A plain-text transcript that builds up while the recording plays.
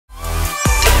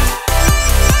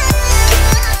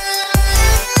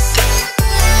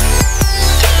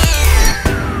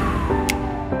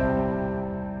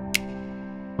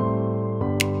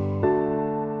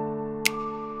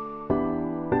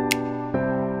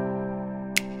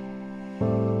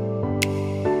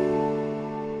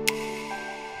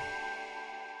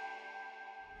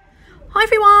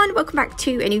everyone, welcome back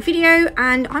to a new video,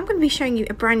 and I'm going to be showing you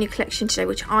a brand new collection today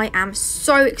which I am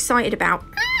so excited about.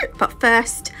 But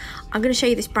first I'm going to show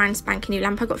you this brand spanking new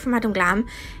lamp I got from Madame Glam.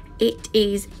 It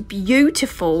is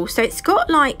beautiful. So it's got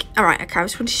like, alright, okay, I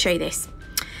just want to show you this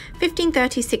 15,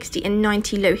 30, 60 and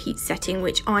 90 low heat setting,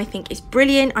 which I think is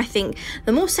brilliant. I think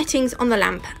the more settings on the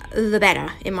lamp the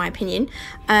better, in my opinion.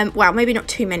 Well, maybe not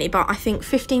too many, but I think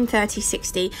 15, 30,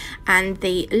 60 and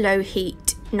the low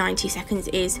heat 90 seconds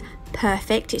is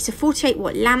perfect. It's a 48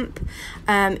 watt lamp.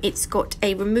 It's got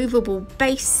a removable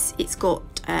base. It's got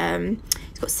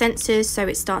sensors, so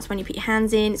it starts when you put your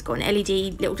hands in. It's got an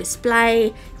LED little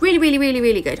display.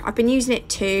 Really good. I've been using it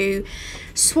to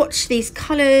swatch these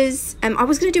colours. I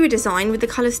was going to do a design with the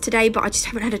colours today, but I just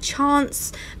haven't had a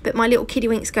chance. But my little kiddie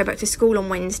winks go back to school on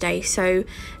Wednesday, so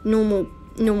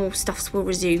normal stuffs will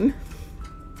resume.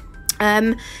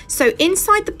 So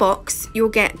inside the box you'll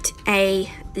get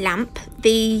a lamp,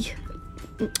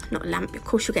 not a lamp, of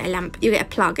course you'll get a lamp, you get a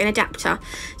plug, an adapter.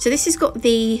 So this has got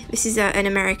this is an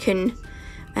American,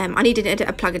 I needed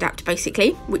a plug adapter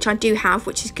basically, which I do have,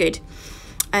 which is good.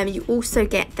 You also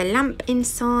get the lamp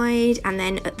inside, and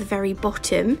then at the very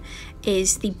bottom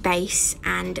is the base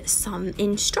and some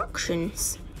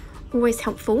instructions. Always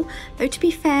helpful, though to be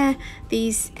fair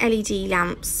these LED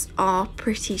lamps are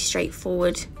pretty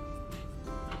straightforward.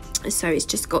 So it's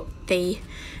just got the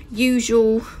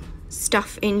usual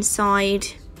stuff inside.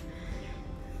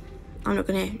 I'm not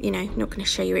gonna, not gonna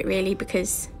show you it really,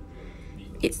 because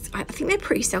I think they're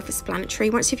pretty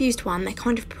self-explanatory. Once you've used one, they're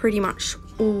kind of pretty much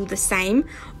all the same,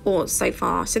 or so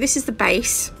far. So this is the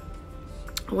base.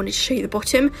 I wanted to show you the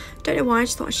bottom. Don't know why, I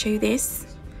just thought I'd show you this.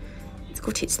 It's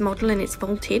got its model and its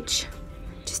voltage,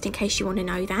 just in case you want to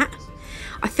know that.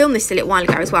 I filmed this a little while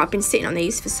ago as well. I've been sitting on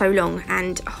these for so long,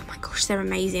 and oh my gosh, they're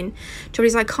amazing. Trouble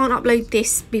is I can't upload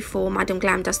this before Madame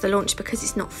Glam does the launch because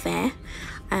it's not fair.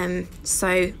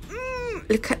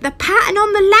 Look at the pattern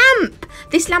on the lamp.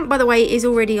 This lamp, by the way, is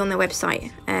already on their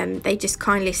website. They just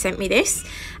kindly sent me this,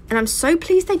 and I'm so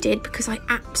pleased they did because I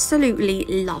absolutely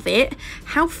love it.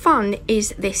 How fun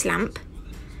is this lamp?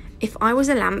 If I was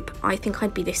a lamp, I think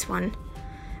I'd be this one.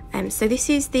 So this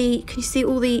is can you see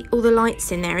all the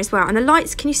lights in there as well? And the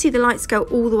lights, can you see the lights go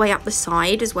all the way up the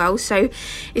side as well? So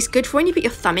it's good for when you put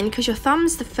your thumb in, because your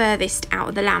thumb's the furthest out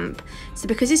of the lamp. So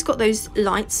because it's got those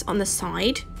lights on the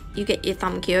side, you get your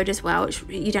thumb cured as well.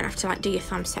 You don't have to do your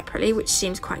thumb separately, which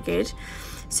seems quite good.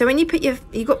 So when you put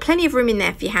you've got plenty of room in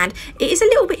there for your hand. It is a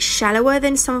little bit shallower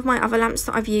than some of my other lamps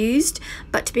that I've used,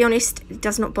 but to be honest, it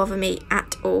does not bother me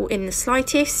at all in the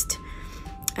slightest.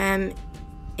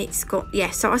 It's got,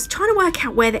 yeah, so I was trying to work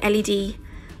out where the LED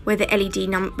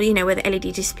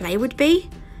display would be,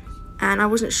 and I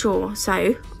wasn't sure, so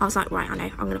I was like, right, I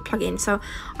know, I'm going to plug in. So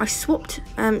I swapped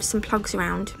some plugs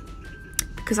around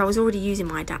because I was already using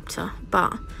my adapter,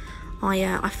 but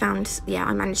I found, yeah,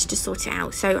 I managed to sort it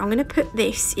out. So I'm going to put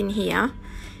this in here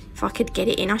if I could get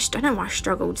it in. I don't know why I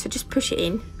struggled, so just push it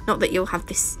in. Not that you'll have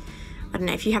this, I don't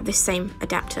know, if you have this same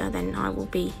adapter, then I will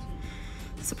be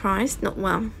surprised. Not,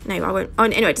 well, no, I won't. Oh,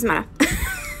 anyway, it doesn't matter.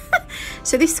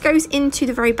 So this goes into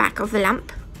the very back of the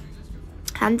lamp,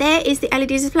 and there is the LED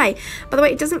display. By the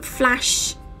way, it doesn't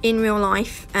flash in real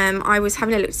life. I was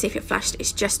having a look to see if it flashed.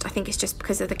 It's just, I think it's just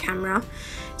because of the camera.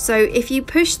 So if you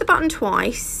push the button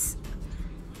twice,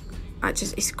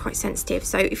 it's quite sensitive.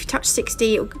 So if you touch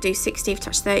 60, it'll do 60. If you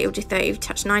touch 30, it'll do 30. If you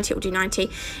touch 90, it'll do 90.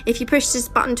 If you push this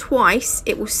button twice,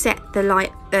 it will set the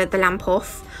lamp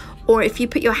off. Or if you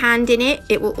put your hand in it,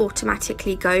 it will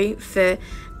automatically go for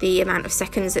the amount of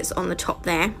seconds that's on the top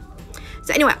there.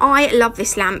 So anyway, I love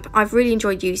this lamp. I've really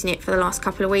enjoyed using it for the last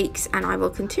couple of weeks, and I will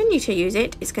continue to use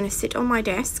it. It's going to sit on my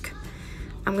desk.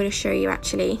 I'm going to show you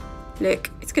actually.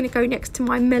 Look, it's going to go next to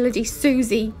my Melody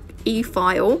Susie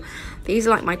e-file. These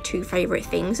are like my two favourite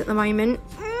things at the moment.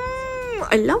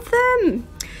 I love them.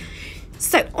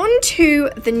 So on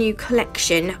to the new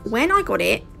collection. When I got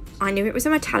it, I knew it was a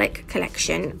metallic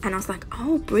collection, and I was like,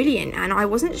 oh, brilliant. And I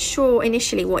wasn't sure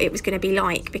initially what it was going to be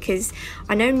like, because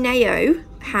I know Neo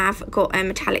have got a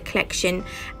metallic collection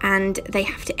and they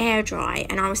have to air dry,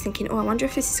 and I was thinking, oh, I wonder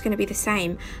if this is going to be the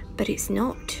same, but it's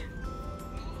not.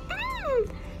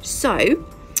 So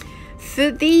for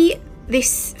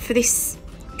this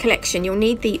collection, you'll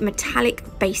need the metallic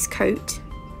base coat,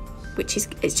 which is,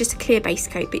 it's just a clear base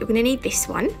coat, but you're going to need this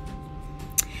one,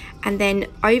 and then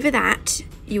over that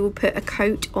you will put a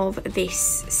coat of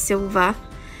this silver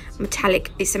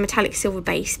metallic, it's a metallic silver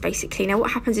base basically. Now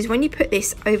what happens is when you put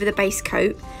this over the base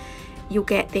coat, you'll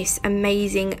get this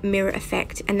amazing mirror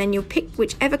effect, and then you'll pick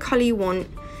whichever colour you want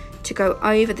to go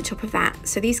over the top of that.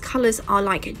 So these colours are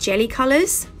like jelly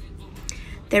colours.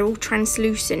 They're all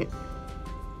translucent.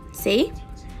 See?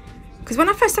 Because when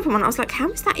I first opened one, I was like, how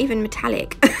is that even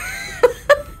metallic?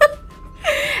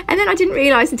 And then I didn't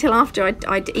realise until after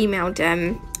I'd emailed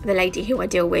the lady who I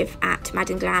deal with at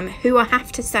Madam Glam, who I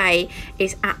have to say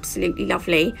is absolutely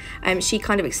lovely. She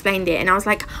kind of explained it, and I was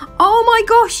like, oh my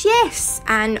gosh, yes.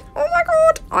 And oh my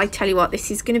god, I tell you what,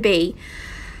 this is going to be,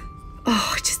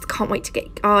 oh, I just can't wait to get,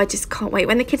 oh, I just can't wait.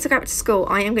 When the kids go out to school,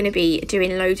 I am going to be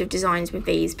doing loads of designs with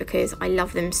these because I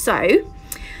love them. So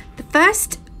the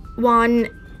first one,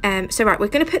 so right, we're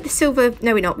going to put the silver,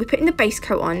 no we're not, we're putting the base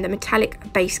coat on, the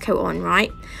metallic base coat on,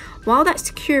 right? While that's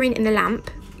curing in the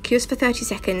lamp, cures for 30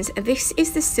 seconds, this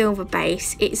is the silver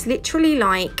base. It's literally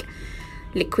like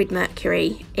liquid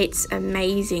mercury. It's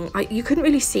amazing. You couldn't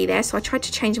really see there, so I tried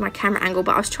to change my camera angle,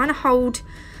 but I was trying to hold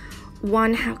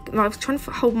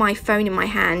my phone in my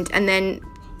hand and then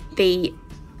the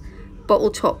bottle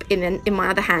top in my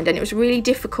other hand, and it was really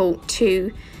difficult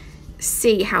to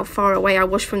see how far away I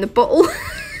was from the bottle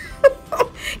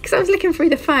because I was looking through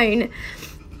the phone.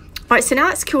 Right, so now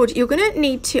that's cured, you're going to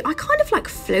need to, I kind of like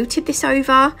floated this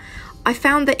over. I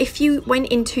found that if you went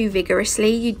in too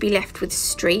vigorously, you'd be left with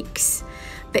streaks.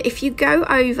 But if you go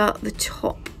over the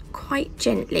top quite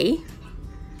gently,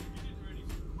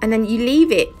 and then you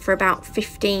leave it for about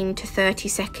 15 to 30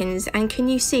 seconds, and can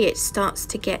you see it starts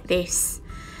to get this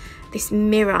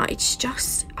mirror? It's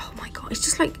just, oh my god, it's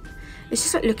just like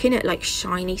looking at like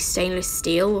shiny stainless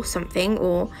steel or something,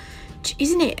 or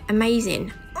isn't it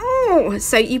amazing? Oh,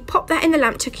 so you pop that in the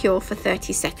lamp to cure for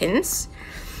 30 seconds.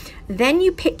 Then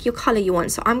you pick your colour you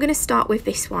want. So I'm going to start with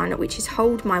this one, which is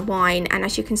Hold My Wine. And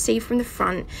as you can see from the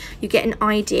front, you get an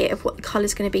idea of what the colour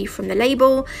is going to be from the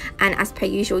label. And as per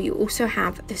usual, you also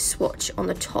have the swatch on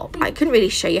the top. I couldn't really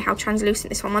show you how translucent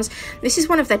this one was. This is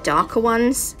one of their darker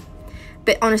ones,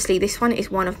 but honestly, this one is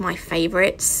one of my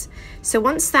favourites. So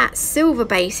once that silver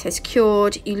base has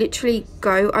cured, you literally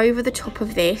go over the top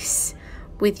of this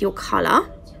with your colour,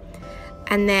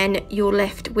 and then you're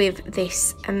left with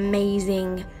this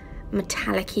amazing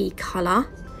metallic-y colour.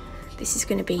 This is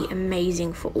going to be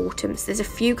amazing for autumn. So there's a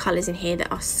few colours in here that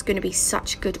are going to be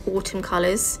such good autumn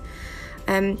colours.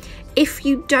 If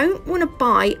you don't want to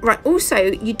buy, right, also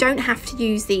you don't have to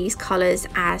use these colours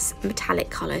as metallic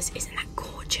colours. Isn't that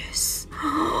gorgeous?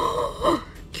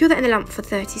 Cure that in the lamp for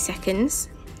 30 seconds.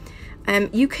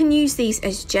 You can use these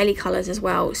as jelly colours as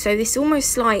well. So this is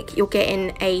almost like you're getting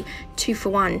a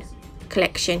 2-for-1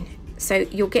 collection. So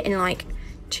you're getting like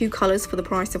 2 colours for the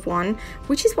price of 1,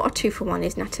 which is what a 2-for-1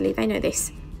 is, Natalie. They know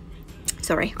this.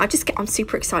 Sorry, I'm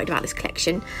super excited about this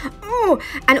collection. Oh,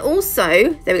 and also,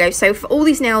 there we go. So for all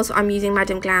these nails, I'm using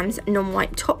Madam Glam's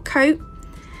non-white top coat,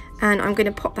 and I'm going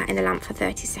to pop that in the lamp for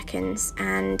 30 seconds.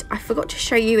 And I forgot to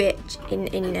show you it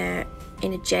in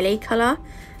a jelly colour,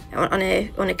 on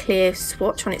a clear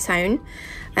swatch on its own.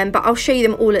 But I'll show you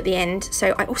them all at the end.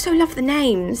 So I also love the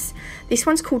names. This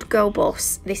one's called Girl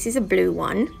Boss. This is a blue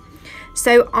one.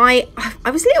 So I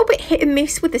was a little bit hit and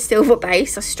miss with the silver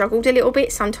base. I struggled a little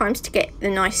bit sometimes to get the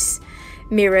nice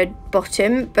mirrored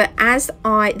bottom, but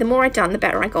the more I done, the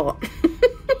better I got.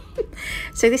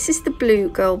 So this is the blue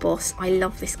Girl Boss. I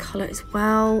love this colour as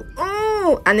well.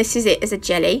 Oh, and this is it as a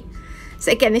jelly.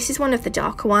 So again, this is one of the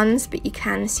darker ones, but you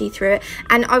can see through it.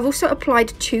 And I've also applied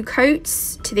 2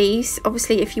 coats to these.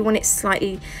 Obviously, if you want it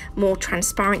slightly more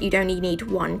transparent, you'd only need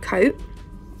 1 coat.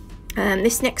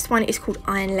 This next one is called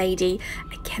Iron Lady.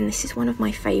 Again, this is one of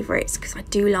my favourites because I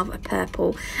do love a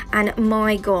purple. And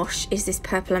my gosh, is this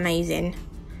purple amazing.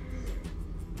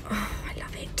 Oh, I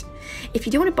love it. If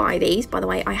you do want to buy these, by the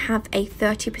way, I have a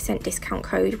 30% discount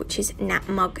code, which is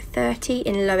NATMUG30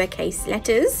 in lowercase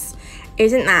letters.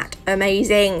 Isn't that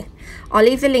amazing? I'll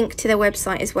leave the link to their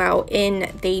website as well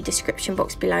in the description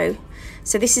box below.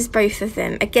 So this is both of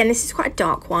them. Again, this is quite a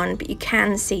dark one, but you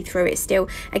can see through it still.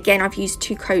 Again, I've used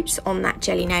 2 coats on that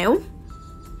jelly nail.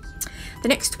 The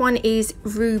next one is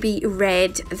Ruby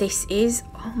Red. This is,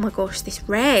 oh my gosh, this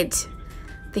red,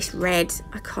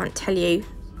 I can't tell you.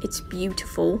 It's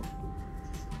beautiful.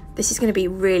 This is going to be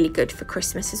really good for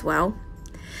Christmas as well.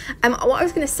 What I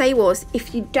was going to say was,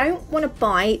 if you don't want to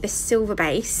buy the silver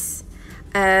base,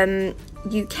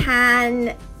 you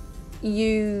can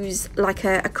use like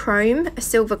a chrome, a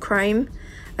silver chrome,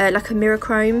 like a mirror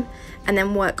chrome, and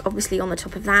then work obviously on the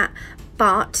top of that.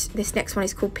 But this next one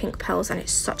is called Pink Pearls, and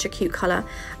it's such a cute colour.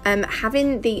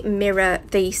 Having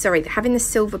the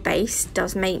silver base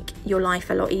does make your life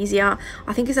a lot easier.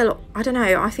 I think it's a lot, I don't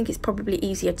know, I think it's probably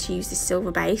easier to use this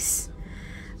silver base.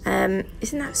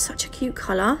 Isn't that such a cute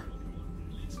colour?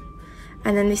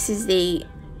 And then this is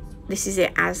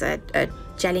it as a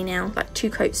jelly nail, like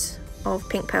 2 coats of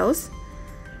Pink Pearls.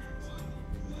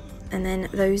 And then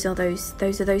those are those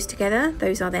together.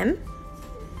 Those are them.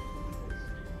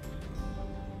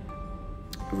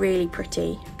 Really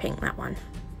pretty pink, that one.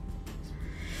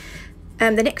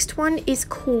 The next one is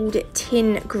called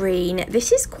Tin Green.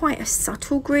 This is quite a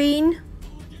subtle green.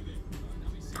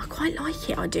 I quite like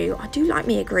it, I do like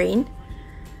me a green.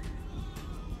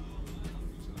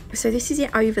 So this is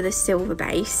it over the silver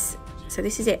base. So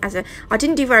this is it as a, I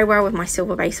didn't do very well with my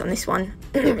silver base on this one.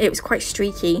 It was quite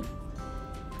streaky.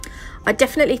 I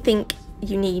definitely think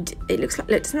you need, it doesn't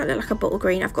it look like a bottle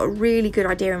green? I've got a really good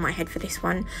idea in my head for this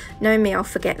one. Knowing me, I'll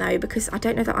forget though, because I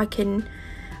don't know that I can,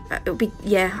 it'll be,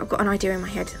 yeah, I've got an idea in my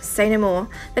head. Say no more.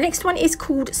 The next one is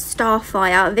called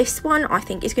Starfire. This one I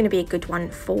think is going to be a good one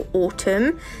for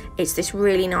autumn. It's this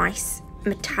really nice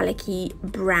metallic-y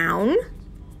brown.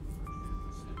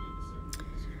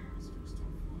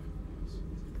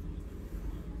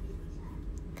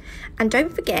 And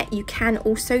don't forget, you can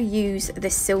also use the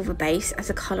silver base as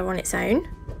a colour on its own.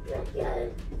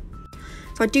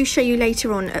 So I do show you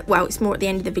later on, well, it's more at the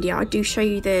end of the video, I do show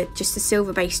you just the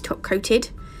silver base top coated.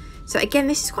 So again,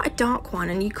 this is quite a dark one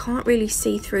and you can't really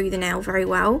see through the nail very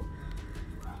well.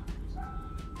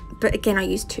 But again, I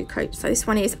used 2 coats. So this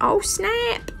one is, oh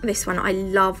snap! This one, I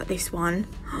love this one.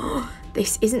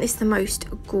 Isn't this the most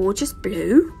gorgeous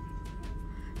blue?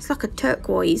 It's like a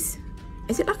turquoise.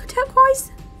 Is it like a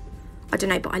turquoise? I don't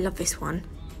know, but I love this one.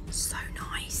 So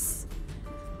nice.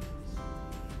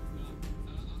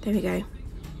 There we go.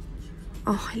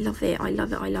 Oh, I love it. I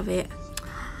love it. I love it.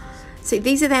 So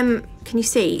these are them. Can you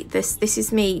see this? This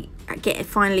is me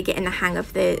finally getting the hang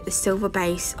of the silver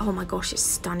base. Oh my gosh, it's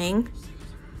stunning.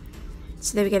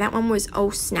 So there we go. That one was Oh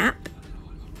Snap.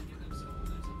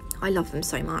 I love them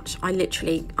so much.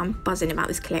 I'm buzzing about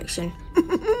this collection.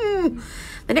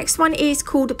 The next one is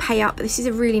called Pay Up. This is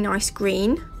a really nice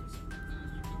green.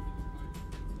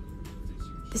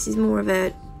 This is more of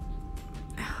a,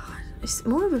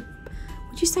 would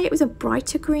you say it was a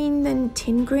brighter green than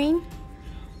Tin Green?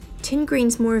 Tin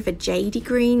Green's more of a jadey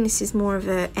green. This is more of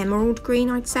a emerald green,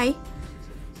 I'd say.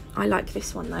 I like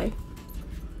this one though.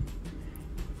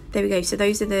 There we go. So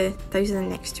those are the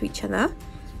next to each other.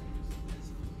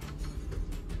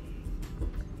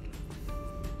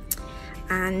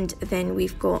 And then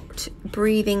we've got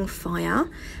Breathing Fire.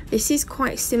 This is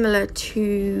quite similar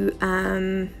to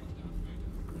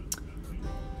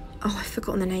oh, I've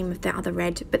forgotten the name of that other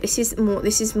red, but this is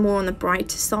more on the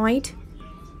brighter side.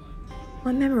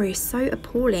 My memory is so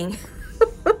appalling.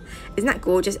 Isn't that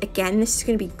gorgeous? Again, this is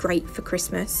going to be great for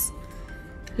Christmas.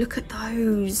 Look at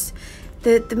those.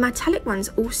 The metallic ones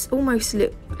almost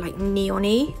look like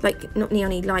neon-y, like not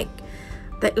neon-y, like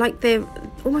they're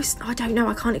almost, I don't know,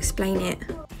 I can't explain it.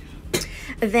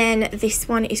 Then this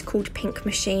one is called Pink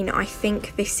Machine. I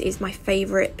think this is my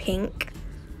favourite pink.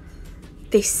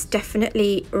 This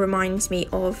definitely reminds me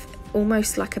of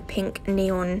almost like a pink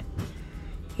neon,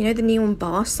 you know, the neon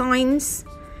bar signs.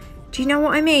 Do you know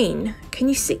what I mean? Can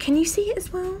you see it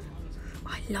as well?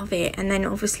 I love it. And then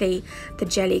obviously the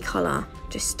jelly colour.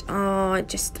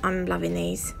 I'm loving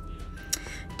these.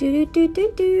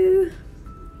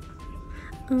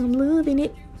 I'm loving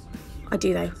it. I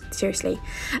do though, seriously.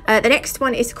 The next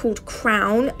one is called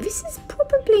Crown. This is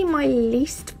probably my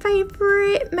least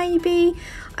favourite, maybe.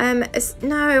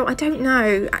 No, I don't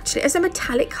know. Actually, as a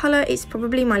metallic colour, it's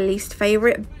probably my least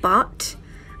favourite, but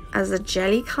as a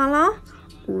jelly colour,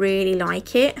 really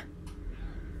like it.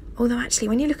 Although actually,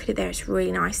 when you look at it there, it's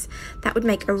really nice. That would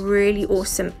make a really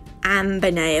awesome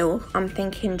amber nail. I'm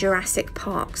thinking Jurassic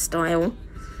Park style.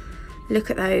 Look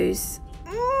at those.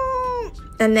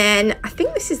 And then I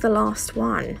think this is the last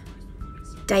one.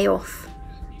 Day Off.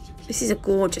 This is a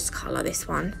gorgeous colour, this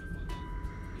one.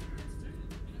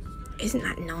 Isn't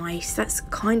that nice? That's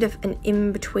kind of an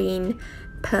in-between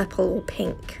purple or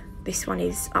pink. This one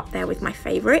is up there with my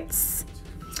favourites.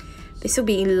 This will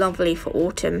be lovely for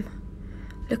autumn.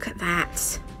 Look at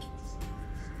that.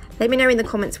 Let me know in the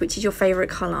comments which is your favourite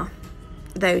colour.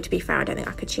 Though, to be fair, I don't think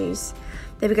I could choose.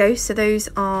 There we go. So those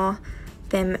are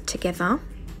them together.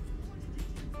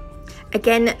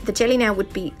 Again, the jelly nail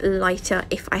would be lighter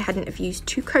if I hadn't have used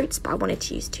 2 coats, but I wanted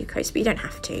to use 2 coats, but you don't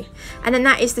have to. And then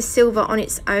that is the silver on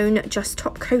its own, just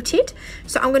top coated.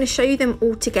 So I'm going to show you them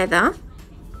all together.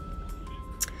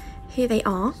 Here they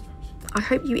are. I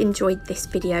hope you enjoyed this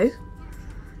video.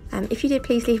 If you did,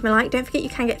 please leave me a like. Don't forget you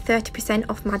can get 30%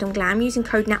 off Madam Glam using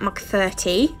code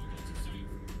NATMUG30.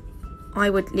 I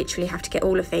would literally have to get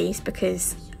all of these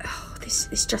because this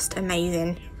is just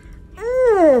amazing.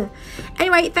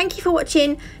 Anyway, thank you for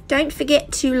watching. Don't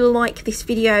forget to like this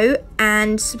video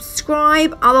and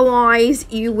subscribe, otherwise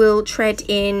you will tread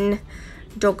in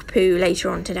dog poo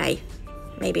later on today.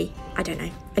 maybe. I don't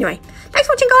know. Anyway, thanks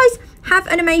for watching, guys. Have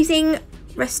an amazing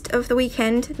rest of the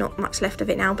weekend. Not much left of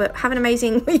it now, but have an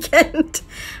amazing weekend.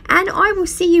 And I will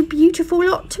see you beautiful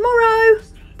lot tomorrow.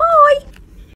 Bye.